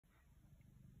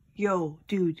Yo,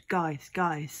 dude, guys,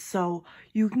 so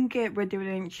you can get Red Dead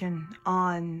Redemption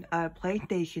on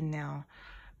PlayStation now,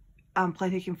 on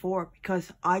PlayStation 4,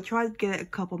 because I tried to get it a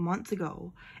couple months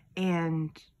ago,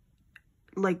 and,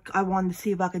 like, I wanted to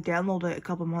see if I could download it a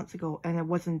couple months ago, and it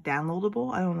wasn't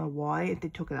downloadable. I don't know why, if they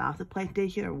took it off the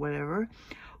PlayStation or whatever,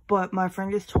 but my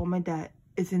friend just told me that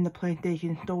it's in the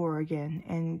PlayStation Store again,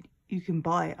 and you can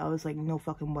buy it. I was like, no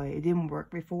fucking way. It didn't work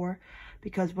before,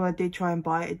 because when I did try and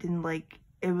buy it, it didn't, like,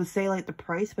 it would say, like, the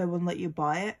price, but it wouldn't let you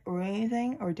buy it or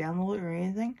anything, or download it or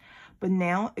anything. But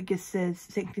now, it just says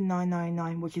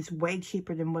 $69.99, which is way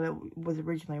cheaper than what it was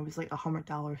originally. It was, like,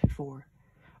 $100 before.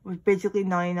 It was basically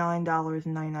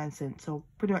 $99.99, so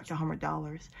pretty much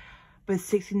 $100. But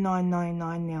it's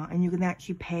 $69.99 now, and you can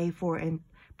actually pay for it and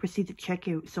proceed to check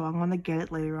out, so I'm gonna get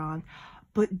it later on.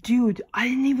 But, dude, I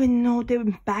didn't even know they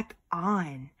were back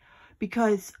on,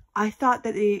 because I thought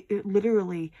that it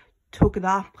literally took it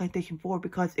off PlayStation 4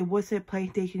 because it was a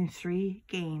PlayStation 3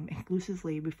 game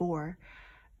exclusively before,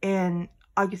 and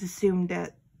I just assumed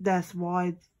that that's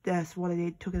why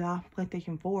they took it off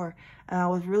PlayStation 4, and I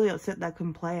was really upset that I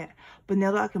couldn't play it. But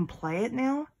now that I can play it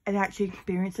now and actually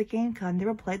experience the game, because I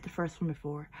never played the first one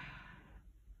before,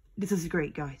 this is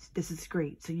great, guys. This is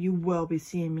great. So you will be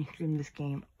seeing me stream this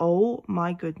game. Oh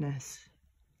my goodness.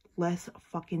 Let's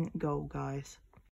fucking go, guys.